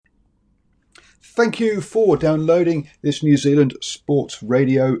Thank you for downloading this New Zealand Sports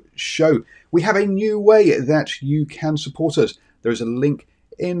Radio show. We have a new way that you can support us. There is a link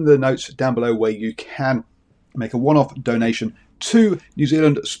in the notes down below where you can make a one-off donation to New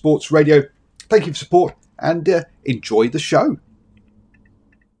Zealand Sports Radio. Thank you for support and enjoy the show.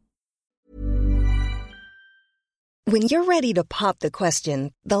 When you're ready to pop the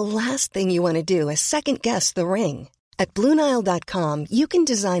question, the last thing you want to do is second-guess the ring. At BlueNile.com, you can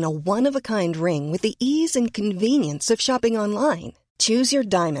design a one-of-a-kind ring with the ease and convenience of shopping online. Choose your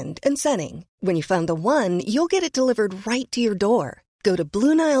diamond and setting. When you find the one, you'll get it delivered right to your door. Go to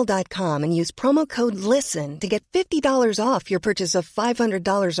BlueNile.com and use promo code LISTEN to get $50 off your purchase of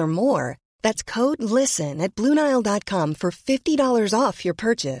 $500 or more. That's code LISTEN at BlueNile.com for $50 off your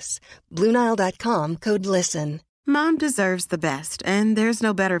purchase. BlueNile.com, code LISTEN. Mom deserves the best, and there's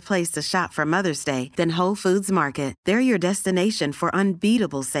no better place to shop for Mother's Day than Whole Foods Market. They're your destination for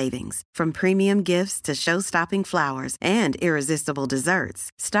unbeatable savings, from premium gifts to show-stopping flowers and irresistible desserts.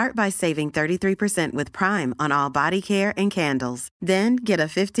 Start by saving 33% with Prime on all body care and candles. Then get a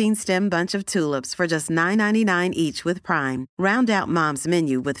 15-stem bunch of tulips for just $9.99 each with Prime. Round out Mom's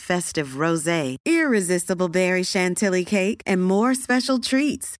menu with festive rosé, irresistible berry chantilly cake, and more special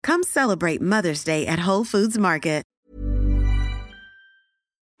treats. Come celebrate Mother's Day at Whole Foods Market.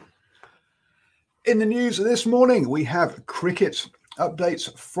 In the news this morning, we have cricket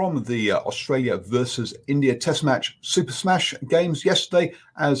updates from the Australia versus India Test match, Super Smash games yesterday,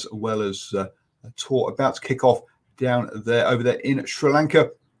 as well as a tour about to kick off over there in Sri Lanka.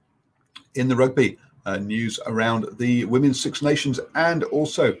 In the rugby news around the Women's Six Nations and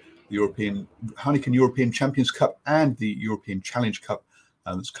also the Heineken European Champions Cup and the European Challenge Cup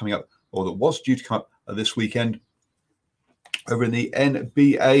that's coming up, or that was due to come up this weekend. Over in the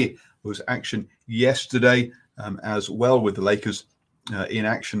NBA, there was action yesterday as well, with the Lakers in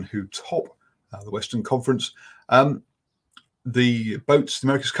action, who top the Western Conference. The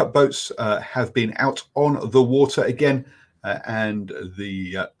America's Cup boats have been out on the water again, and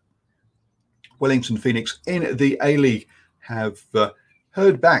the Wellington Phoenix in the A-League have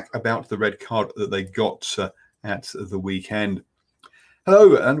heard back about the red card that they got at the weekend.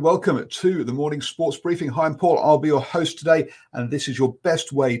 Hello and welcome to the morning sports briefing. Hi, I'm Paul. I'll be your host today, and this is your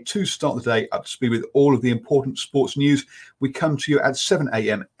best way to start the day up to speed with all of the important sports news. We come to you at 7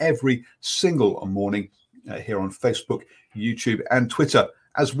 a.m. every single morning here on Facebook, YouTube, and Twitter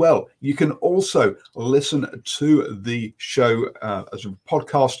as well. You can also listen to the show as a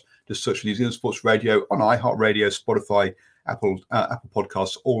podcast. Just search for New Zealand Sports Radio on iHeartRadio, Spotify, Apple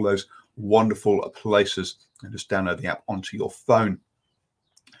Podcasts, all those wonderful places, and just download the app onto your phone.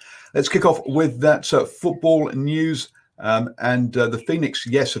 Let's kick off with that football news. And the Phoenix,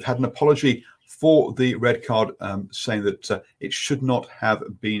 yes, have had an apology for the red card, saying that it should not have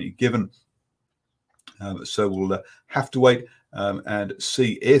been given. So we'll have to wait and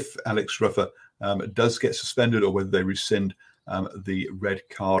see if Alex Ruffer does get suspended or whether they rescind the red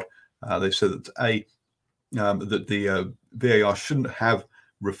card. They said that that the VAR shouldn't have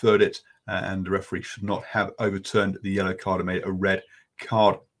referred it, and the referee should not have overturned the yellow card and made a red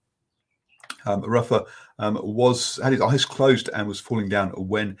card. Ruffer had his eyes closed and was falling down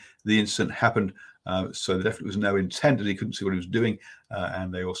when the incident happened. So there definitely was no intent, and he couldn't see what he was doing.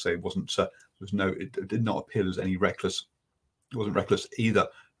 And they also it did not appear there was any reckless. It wasn't reckless either.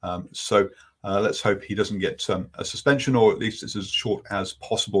 So let's hope he doesn't get a suspension, or at least it's as short as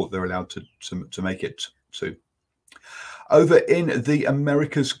possible. They're allowed to make it to. Over in the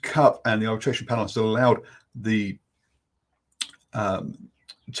America's Cup, and the arbitration panel has allowed the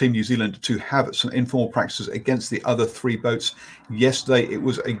Team New Zealand to have some informal practices against the other three boats. Yesterday, it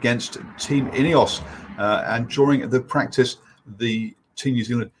was against Team Ineos. And during the practice, the Team New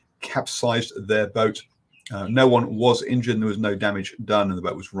Zealand capsized their boat. No one was injured, and there was no damage done, and the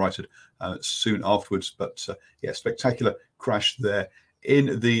boat was righted soon afterwards. But spectacular crash there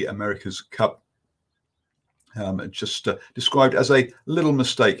in the America's Cup. Just described as a little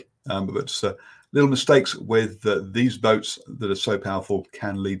mistake, but little mistakes with these boats that are so powerful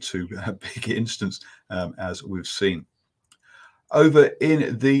can lead to big incidents, as we've seen. Over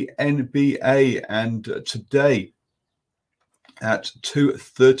in the NBA, and today at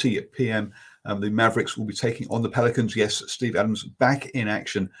 2:30 p.m., the Mavericks will be taking on the Pelicans. Yes, Steve Adams back in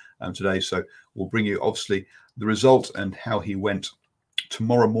action today, so we'll bring you obviously the result and how he went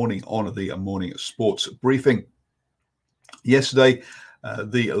tomorrow morning on the morning sports briefing. Yesterday,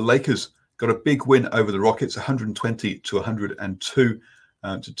 the Lakers got a big win over the Rockets, 120-102, to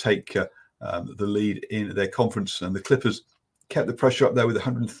take the lead in their conference. And the Clippers kept the pressure up there with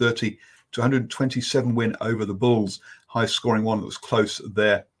 130-127 win over the Bulls. High scoring one that was close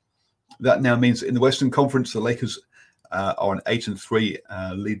there. That now means in the Western Conference, the Lakers are on 8-3,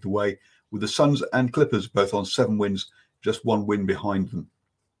 lead the way, with the Suns and Clippers both on 7 wins, just 1 win behind them.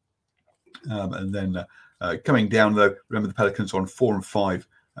 And then coming down, though, remember the Pelicans are on 4-5,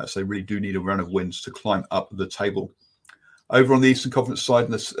 so they really do need a run of wins to climb up the table. Over on the Eastern Conference side,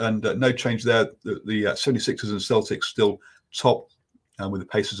 and no change there, the 76ers and Celtics still top, with the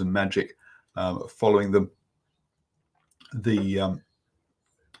Pacers and Magic following them. The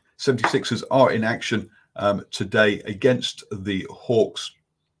 76ers are in action today against the Hawks,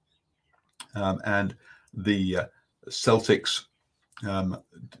 and the Celtics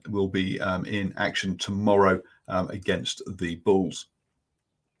will be in action tomorrow against the Bulls.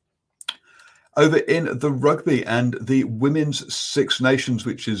 Over in the rugby and the Women's Six Nations,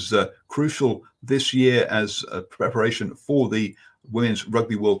 which is crucial this year as a preparation for the Women's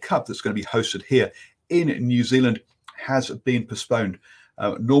Rugby World Cup that's going to be hosted here in New Zealand, has been postponed.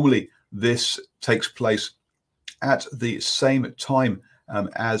 Normally, this takes place at the same time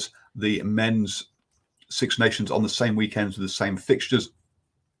as the Men's Six Nations on the same weekends with the same fixtures.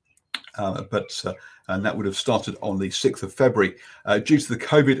 And that would have started on the 6th of February. Due to the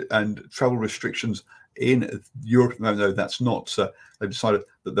COVID and travel restrictions in Europe, no, that's not. They've decided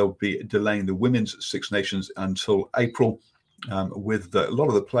that they'll be delaying the Women's Six Nations until April, with a lot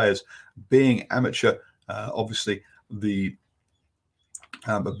of the players being amateur. Obviously, the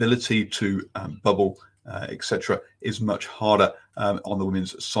ability to bubble, etc., is much harder on the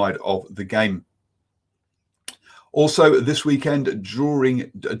women's side of the game. Also, this weekend,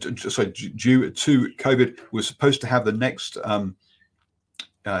 due to COVID, we're supposed to have the next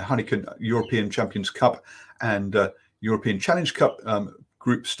Heineken European Champions Cup and European Challenge Cup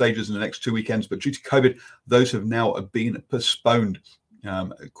group stages in the next 2 weekends. But due to COVID, those have now been postponed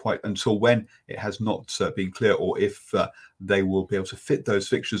quite until when it has not been clear, or if they will be able to fit those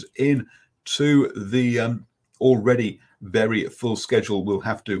fixtures in to the already very full schedule. We'll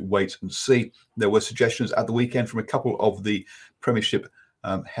have to wait and see. There were suggestions at the weekend from a couple of the Premiership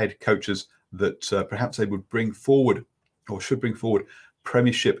head coaches that perhaps they would bring forward, or should bring forward,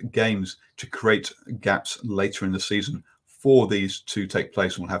 Premiership games to create gaps later in the season for these to take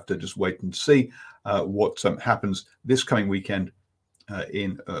place. We'll have to just wait and see what happens this coming weekend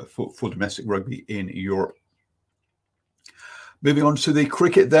for domestic rugby in Europe. Moving on to the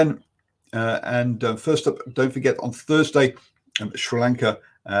cricket then. First up, don't forget, on Thursday, Sri Lanka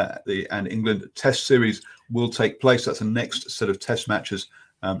and England Test Series will take place. That's the next set of Test matches,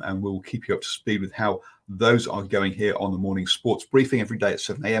 and we'll keep you up to speed with how those are going here on the morning sports briefing every day at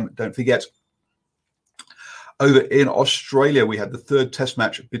 7 a.m. Don't forget. Over in Australia, we had the third Test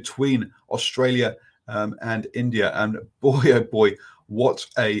match between Australia and India, and boy, oh boy, what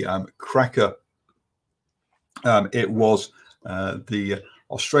a cracker it was. The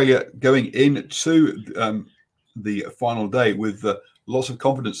Australia going into the final day with lots of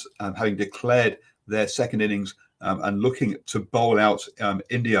confidence, having declared their second innings and looking to bowl out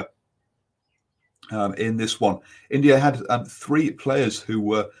India in this one. India had 3 players who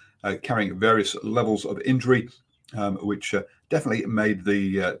were carrying various levels of injury, which definitely made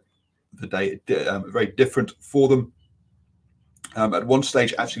the day very different for them. At one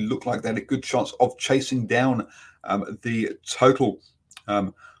stage, actually looked like they had a good chance of chasing down the total.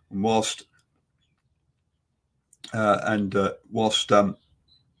 Whilst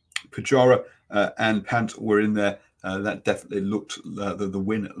Pujara and Pant were in there, that definitely looked, the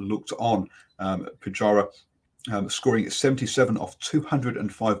win looked on. Pujara scoring 77 off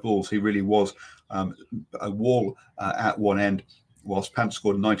 205 balls. He really was a wall at one end, whilst Pant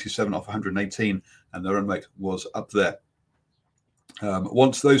scored 97 off 118, and the run rate was up there.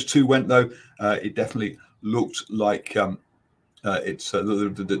 Once those two went, though, it definitely looked like it's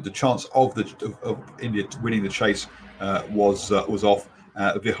the chance of India winning the chase was off.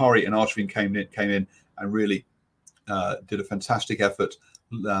 Vihari and Ashwin came in and really did a fantastic effort.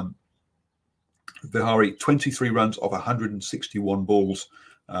 Vihari 23 runs off 161 balls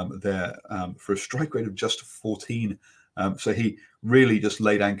there for a strike rate of just 14. So he really just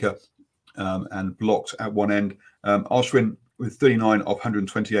laid anchor and blocked at one end. Ashwin with 39 off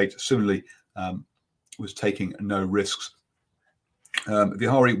 128 similarly was taking no risks.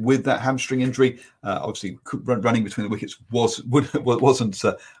 Vihari with that hamstring injury, obviously running between the wickets wasn't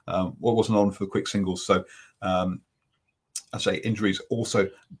on for quick singles. So I say injuries also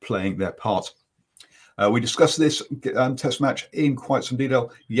playing their part. We discussed this Test match in quite some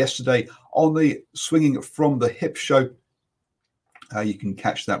detail yesterday on the Swinging from the Hip show. You can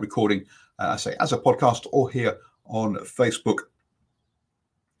catch that recording, as a podcast or here on Facebook,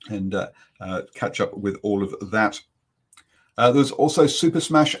 and catch up with all of that. There was also Super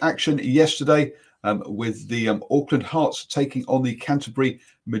Smash action yesterday with the Auckland Hearts taking on the Canterbury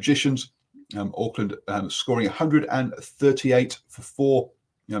Magicians. Auckland scoring 138 for 4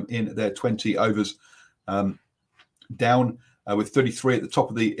 in their 20 overs, down with 33 at the top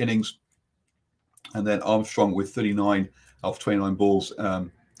of the innings. And then Armstrong with 39 of 29 balls,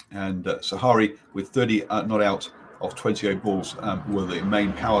 and Sahari with 30 not out of 28 balls were the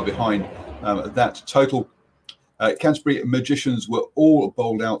main power behind that total. Canterbury Magicians were all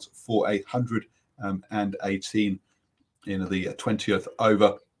bowled out for 118 in the 20th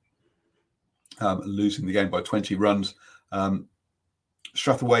over, losing the game by 20 runs.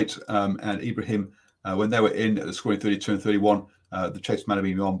 Strathwaite and Ibrahim, when they were in, scoring 32 and 31, the chase might have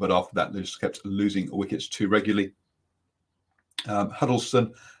been on, but after that, they just kept losing wickets too regularly.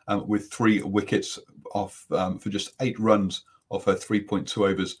 Huddleston, with 3 wickets off for just 8 runs of her 3.2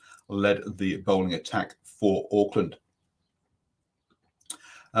 overs, led the bowling attack for Auckland.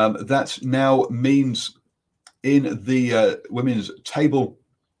 That now means in the women's table,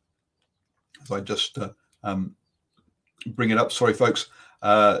 as I just bring it up, sorry folks,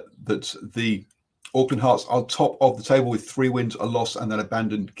 that the Auckland Hearts are top of the table with 3 wins, a loss, and an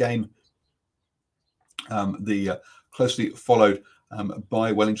abandoned game. Closely followed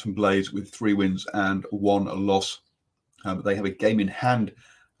by Wellington Blaze with 3 wins and 1 loss. They have a game in hand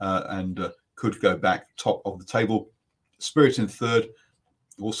and could go back top of the table. Spirit in third,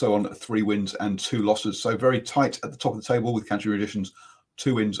 also on 3 wins and 2 losses. So very tight at the top of the table with Canterbury Magicians,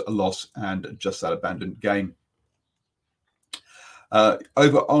 2 wins, a loss, and just that abandoned game.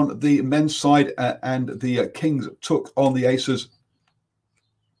 Over on the men's side, and the Kings took on the Aces.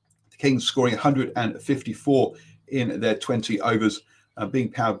 The Kings scoring 154 in their 20 overs,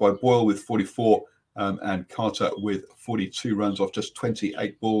 being powered by Boyle with 44 and Carter with 42 runs off just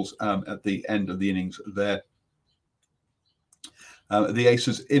 28 balls at the end of the innings there. The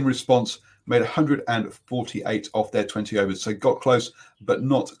Aces, in response, made 148 off their 20 overs, so got close, but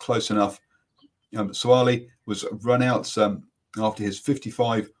not close enough. Soali was run out after his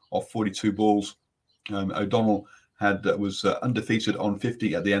 55 off 42 balls. O'Donnell was undefeated on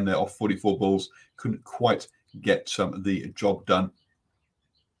 50 at the end there off 44 balls. Couldn't quite get the job done.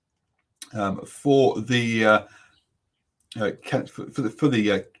 For the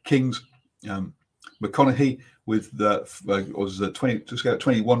Kings, McConaughey with was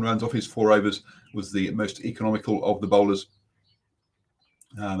 21 runs off his 4 overs, was the most economical of the bowlers,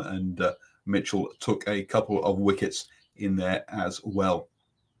 and Mitchell took a couple of wickets in there as well.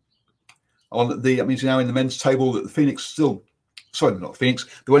 That means now in the men's table that the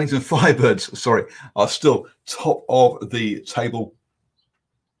Wellington Firebirds, are still top of the table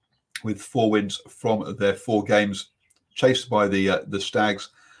with 4 wins from their 4 games, chased by the Stags,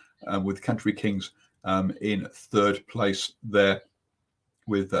 with Canterbury Kings in third place there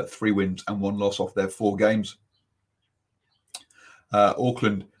with 3 wins and 1 loss off their 4 games.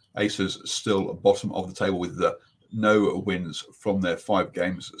 Auckland Aces still bottom of the table with no wins from their 5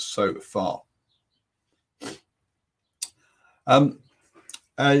 games so far.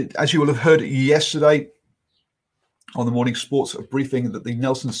 As you will have heard yesterday on the morning sports briefing, that the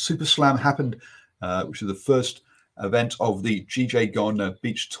Nelson Super Slam happened, which is the first event of the GJ Gardner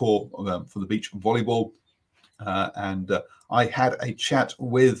Beach Tour for the beach volleyball. And I had a chat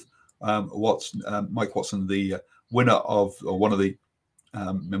with Mike Watson, the winner of, or one of the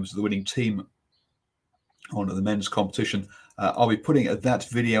members of the winning team on the men's competition. I'll be putting that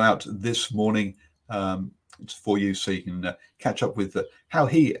video out this morning for you, so you can catch up with how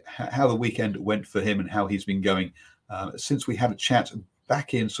the weekend went for him and how he's been going since we had a chat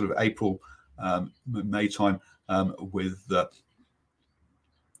back in sort of April, May time with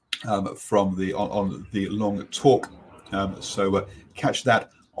from the on the long talk. So catch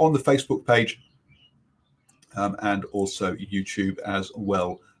that on the Facebook page and also YouTube as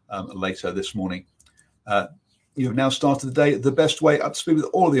well later this morning. You have now started the day the best way, up to speed with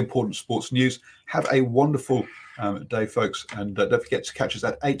all of the important sports news. Have a wonderful day, folks. And don't forget to catch us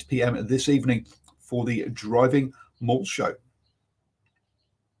at 8 p.m. this evening for the Driving Malt Show.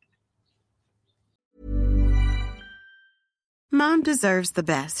 Mom deserves the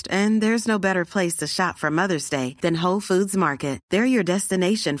best, and there's no better place to shop for Mother's Day than Whole Foods Market. They're your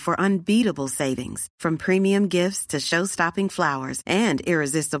destination for unbeatable savings, from premium gifts to show-stopping flowers and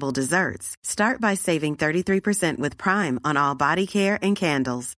irresistible desserts. Start by saving 33% with Prime on all body care and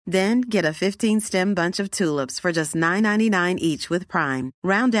candles. Then get a 15-stem bunch of tulips for just $9.99 each with Prime.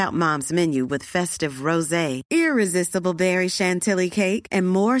 Round out Mom's menu with festive rosé, irresistible berry chantilly cake, and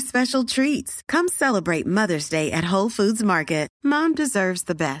more special treats. Come celebrate Mother's Day at Whole Foods Market. Market. Mom deserves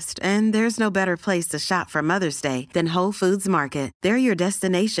the best, and there's no better place to shop for Mother's Day than Whole Foods Market. They're your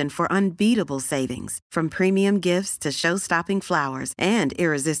destination for unbeatable savings, from premium gifts to show-stopping flowers and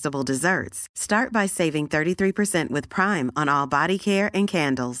irresistible desserts. Start by saving 33% with Prime on all body care and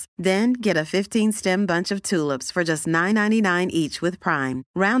candles. Then get a 15-stem bunch of tulips for just $9.99 each with Prime.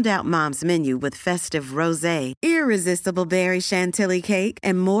 Round out Mom's menu with festive rosé, irresistible berry chantilly cake,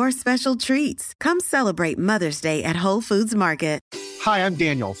 and more special treats. Come celebrate Mother's Day at Whole Foods Market. Hi, I'm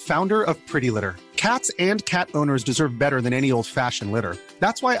Daniel, founder of Pretty Litter. Cats and cat owners deserve better than any old-fashioned litter.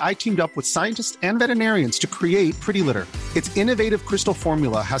 That's why I teamed up with scientists and veterinarians to create Pretty Litter. Its innovative crystal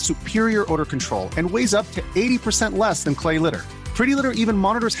formula has superior odor control and weighs up to 80% less than clay litter. Pretty Litter even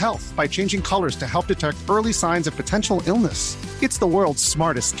monitors health by changing colors to help detect early signs of potential illness. It's the world's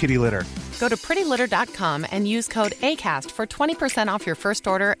smartest kitty litter. Go to prettylitter.com and use code ACAST for 20% off your first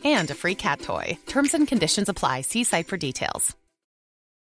order and a free cat toy. Terms and conditions apply. See site for details.